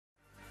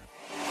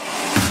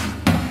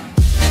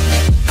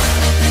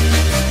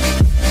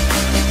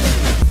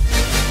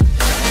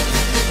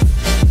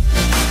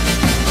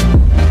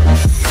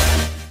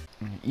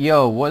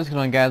Yo, what's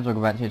going on guys,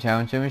 welcome back to the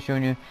channel. Today I'm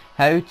showing you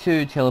how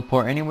to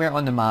teleport anywhere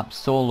on the map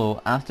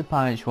solo after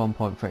patch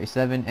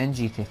 1.37 in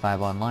GTA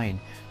 5 Online.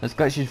 This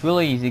glitch is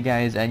really easy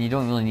guys, and you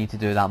don't really need to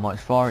do that much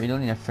for it. You don't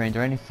need a friend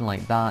or anything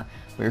like that.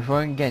 But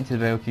before we get into the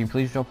video, can you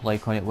please drop a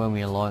like on it when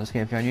we launch.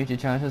 Okay, if you're new to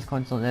the channel, this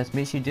content like this,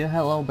 make sure you do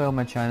hit a little bell on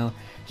my channel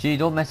so you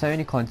don't miss out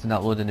any content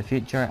uploaded in the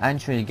future,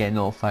 and sure you get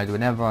notified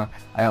whenever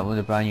I upload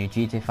a brand new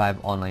GTA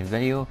 5 Online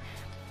video.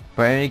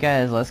 But anyway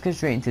guys, let's get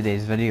straight into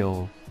today's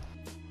video.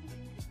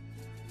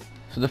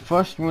 So the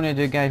first thing you want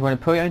to do guys, you want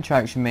to pull your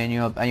interaction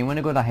menu up and you want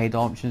to go to hide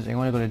options, and you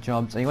want to go to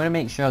jobs, and you want to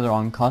make sure they're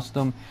on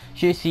custom.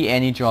 Should you see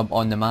any job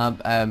on the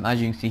map,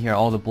 as you can see here,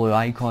 all the blue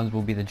icons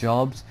will be the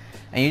jobs,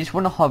 and you just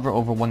want to hover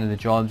over one of the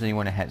jobs and you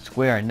want to hit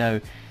square.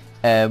 Now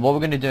what we're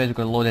going to do is we're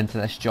going to load into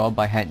this job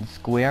by hitting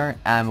square,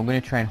 and we're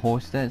going to try and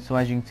host it. So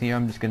as you can see here,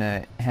 I'm just going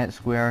to hit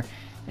square,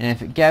 and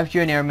if it gives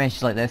you an error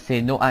message like this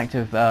saying no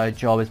active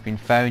job has been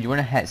found, you want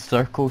to hit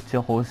circle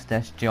to host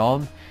this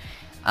job.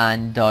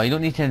 And you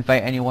don't need to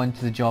invite anyone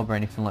to the job or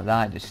anything like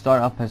that. Just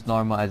start up as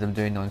normal as I'm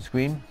doing on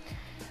screen.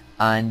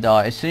 And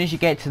as soon as you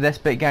get to this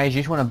bit guys,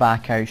 you just want to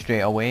back out straight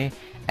away,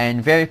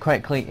 and very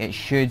quickly it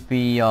should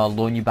be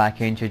loading you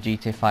back into a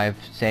GTA 5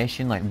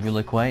 session, like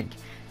really quick.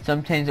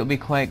 Sometimes it'll be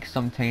quick,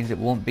 sometimes it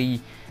won't be.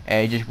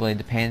 It just really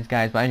depends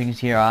guys. But as you can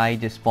see here, I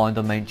just spawned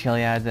on Mount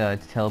Chiliad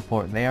to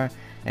teleport there,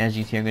 and as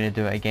you can see I'm going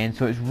to do it again.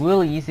 So it's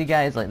really easy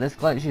guys. Like this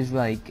glitch is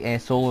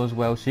like solo as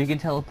well, so you can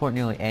teleport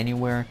nearly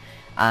anywhere.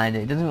 And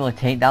it doesn't really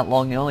take that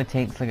long. It only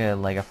takes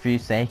like a few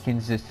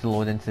seconds just to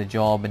load into the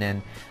job, and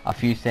then a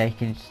few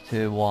seconds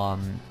to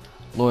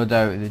load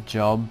out the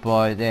job.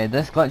 But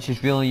this glitch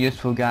is really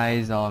useful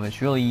guys.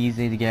 It's really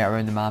easy to get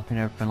around the map and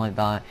everything like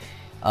that.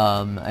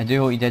 I do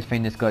hope you did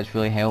find this glitch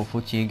really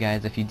helpful to you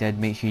guys. If you did,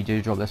 make sure you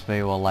do drop this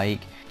video a like.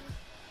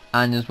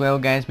 And as well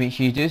guys, make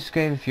sure you do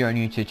subscribe if you are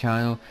new to the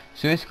channel,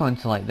 so it's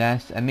content like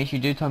this, and make sure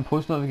you do turn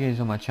post notifications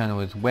on my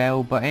channel as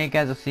well. But anyway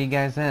guys, I'll see you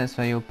guys in the next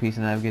video. Peace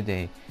and have a good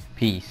day.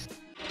 Peace.